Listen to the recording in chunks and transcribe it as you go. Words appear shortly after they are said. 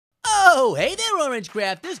Oh, hey there, Orange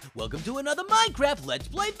Crafters! Welcome to another Minecraft Let's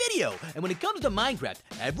Play video. And when it comes to Minecraft,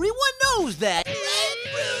 everyone knows that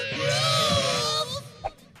Grapefruit rules!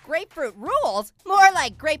 Grapefruit rules? More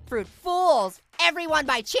like grapefruit fools everyone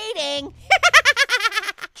by cheating!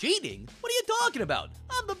 Cheating? What are you talking about?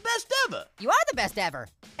 I'm the best ever! You are the best ever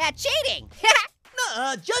at cheating!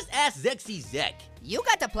 Nuh-uh, just ask ZexyZek. You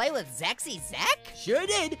got to play with ZexyZek? Sure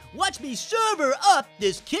did. Watch me server up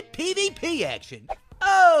this KitPVP action.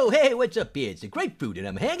 Oh, hey, what's up here? It's the Grapefruit, and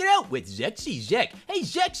I'm hanging out with ZexyZek. Hey,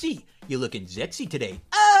 Zexy, you're looking sexy today.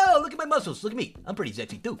 Oh, look at my muscles. Look at me. I'm pretty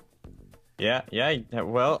sexy, too. Yeah,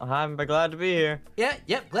 well, I'm glad to be here. Yeah,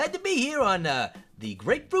 glad to be here on the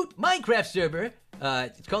Grapefruit Minecraft server.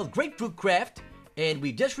 It's called Grapefruit Craft, and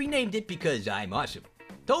we've just renamed it because I'm awesome.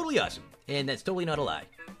 Totally awesome. And that's totally not a lie.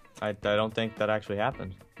 I don't think that actually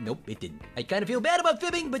happened. Nope, it didn't. I kind of feel bad about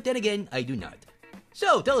fibbing, but then again, I do not.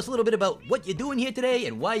 So, tell us a little bit about what you're doing here today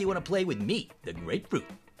and why you want to play with me, the Grapefruit.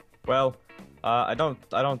 Well, I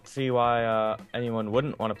don't see why anyone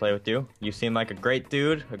wouldn't want to play with you. You seem like a great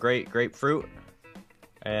dude, a great grapefruit.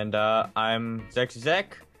 And I'm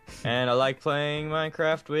ZexyZek, and I like playing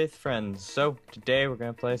Minecraft with friends. So, today we're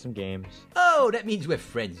going to play some games. Oh, that means we're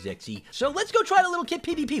friends, Zexy. So, let's go try a little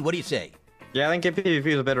KitPVP. What do you say? Yeah, I think KitPVP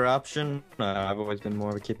is a better option. I've always been more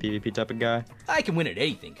of a KitPVP type of guy. I can win at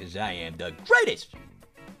anything because I am the greatest.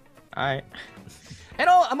 Alright. And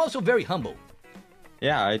I'm also very humble.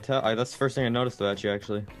 Yeah, that's the first thing I noticed about you,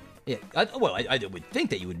 actually. Yeah, I would think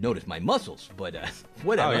that you would notice my muscles, but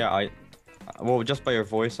whatever. Oh yeah, well, just by your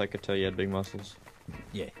voice, I could tell you had big muscles.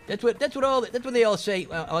 Yeah, that's what they all say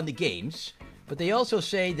on the games. But they also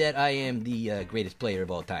say that I am the greatest player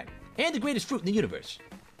of all time and the greatest fruit in the universe.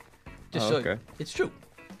 Just so okay. It's true.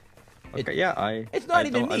 Okay, yeah, it's not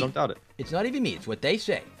even me. I don't doubt it. It's not even me. It's what they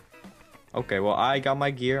say. Okay, well, I got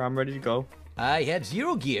my gear. I'm ready to go. I have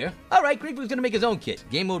 0 gear. All right, Grapefruit's gonna make his own kit.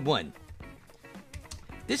 Game mode 1.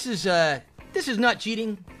 This is not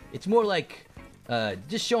cheating. It's more like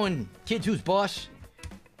just showing kids who's boss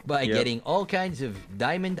by getting all kinds of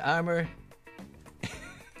diamond armor.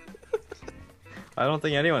 I don't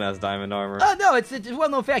think anyone has diamond armor. Oh no, it's a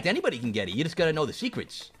well-known fact. Anybody can get it. You just gotta know the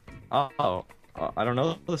secrets. Oh, I don't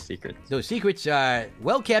know the secrets. Those secrets are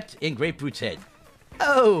well kept in Grapefruit's head.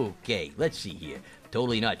 Okay, let's see here.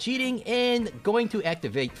 Totally not cheating, and going to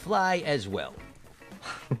activate fly as well.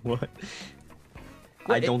 What?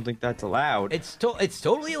 I don't think that's allowed. It's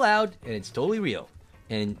totally allowed, and it's totally real.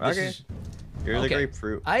 And this is... You're the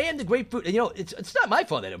Grapefruit. I am the Grapefruit, and you know, it's not my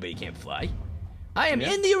fault that nobody can't fly. I am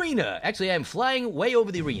in the arena. Actually, I am flying way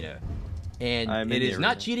over the arena. And it is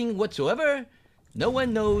not cheating whatsoever. No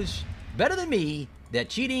one knows better than me that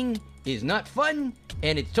cheating is not fun,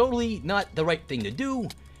 and it's totally not the right thing to do.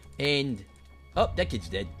 And, oh, that kid's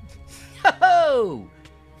dead. Ho-ho!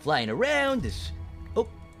 Flying around this... Oh,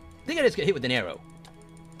 I think I just got hit with an arrow.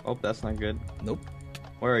 Oh, that's not good. Nope.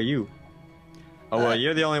 Where are you? Oh, well,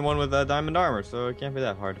 you're the only one with diamond armor, so it can't be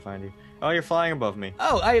that hard to find you. Oh, you're flying above me.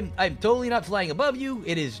 Oh, I'm totally not flying above you.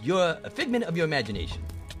 It is a figment of your imagination.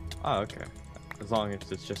 Oh, okay. As long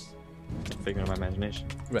as it's just a figment of my imagination.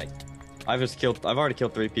 Right. I've already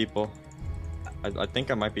killed 3 people. I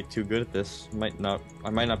think I might be too good at this. I might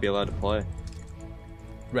not be allowed to play.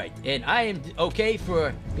 Right, and I am okay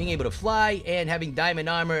for being able to fly and having diamond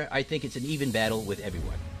armor. I think it's an even battle with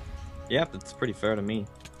everyone. Yep, that's pretty fair to me.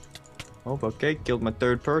 Oh, okay, killed my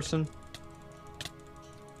 3rd person.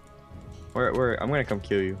 Where? I'm gonna come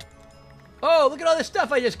kill you. Oh, look at all this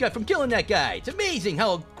stuff I just got from killing that guy. It's amazing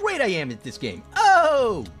how great I am at this game.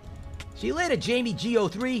 Oh! See you later, Jamie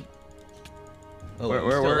G03. Oh,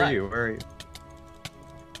 where are you? Where are you?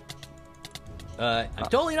 I'm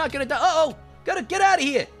totally not gonna die. Uh-oh! Gotta get out of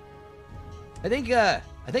here! I think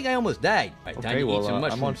I almost died. All right, time to eat some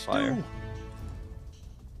mushroom I'm on fire. stew.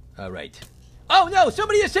 Alright. Oh no!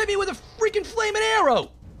 Somebody just hit me with a freaking flaming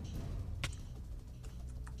arrow!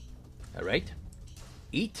 Alright.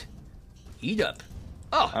 Eat up.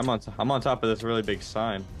 Oh! I'm on top of this really big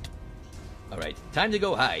sign. Alright, time to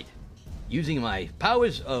go hide. Using my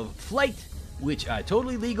powers of flight, which are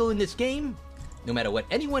totally legal in this game, no matter what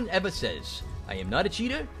anyone ever says. I am not a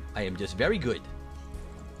cheater, I am just very good.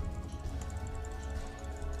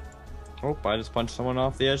 Oh, I just punched someone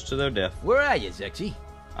off the edge to their death. Where are you, Zexy?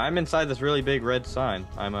 I'm inside this really big red sign.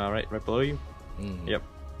 I'm right below you. Yep.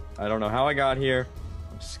 I don't know how I got here.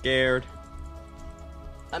 I'm scared.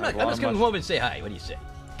 I'm just gonna come over and say hi. What do you say?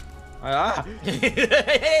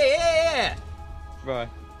 Hey! Bye.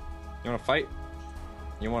 You wanna fight?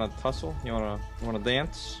 You wanna tussle? You wanna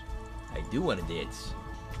dance? I do wanna dance.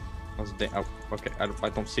 Oh, okay. I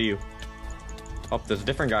don't see you. Oh, there's a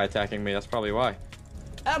different guy attacking me. That's probably why.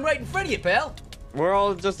 I'm right in front of you, pal. We're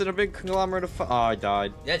all just in a big conglomerate of oh, I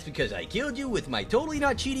died. That's because I killed you with my totally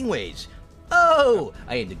not cheating ways. Oh,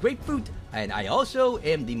 I am the Grapefruit, and I also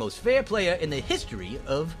am the most fair player in the history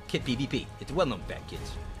of KitPVP. It's a well-known fact,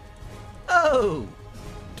 kids. Oh!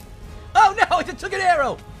 Oh no, it took an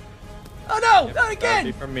arrow! Oh no, Yep, not again!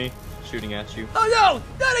 That'd be from me, shooting at you. Oh no,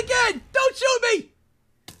 not again! Don't shoot me!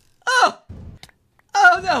 Oh!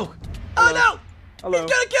 Oh no! Oh no! Hello.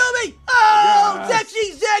 He's gonna kill me! Oh! Yes.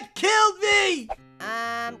 ZexyZek killed me!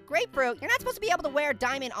 Grapefruit, you're not supposed to be able to wear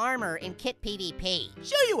diamond armor in KitPVP.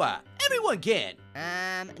 Sure you are. Everyone can.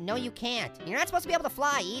 No you can't. You're not supposed to be able to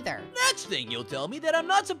fly either. Next thing you'll tell me that I'm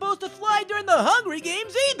not supposed to fly during the Hungry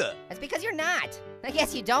Games either. That's because you're not. I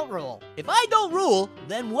guess you don't rule. If I don't rule,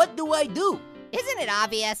 then what do I do? Isn't it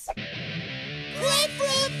obvious?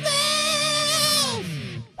 Grapefruit fails!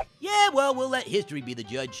 Yeah, well, we'll let history be the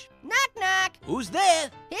judge. Knock knock. Who's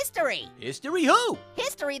there? History. History who?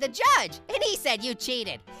 History the judge. And he said you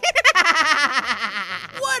cheated.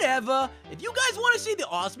 Whatever. If you guys want to see the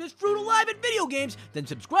awesomest fruit alive in video games, then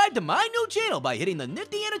subscribe to my new channel by hitting the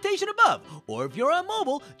nifty annotation above. Or if you're on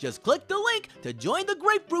mobile, just click the link to join the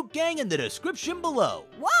Grapefruit gang in the description below.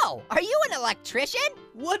 Whoa, are you an electrician?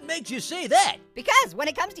 What makes you say that? Because when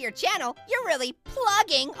it comes to your channel, you're really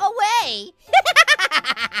plugging away.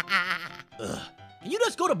 Ugh. Can you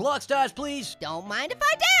just go to Blockstars, please? Don't mind if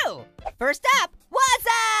I do. First up, what's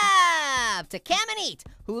up to Cam and Eat,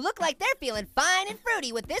 who look like they're feeling fine and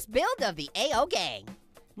fruity with this build of the AO gang.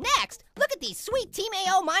 Next, look at these sweet Team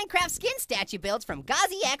AO Minecraft skin statue builds from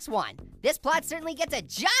Gazi X1. This plot certainly gets a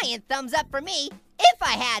giant thumbs up for me, if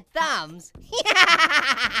I had thumbs.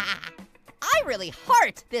 I really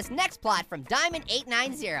heart this next plot from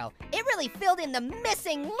Diamond890. It really filled in the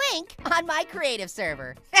missing link on my creative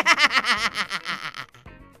server.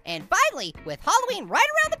 And finally, with Halloween right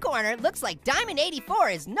around the corner, looks like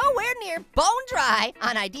Diamond84 is nowhere near bone dry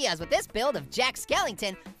on ideas with this build of Jack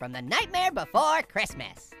Skellington from The Nightmare Before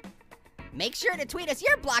Christmas. Make sure to tweet us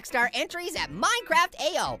your Blockstar entries at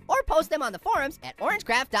MinecraftAO or post them on the forums at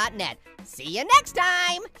orangecraft.net. See you next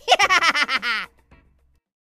time!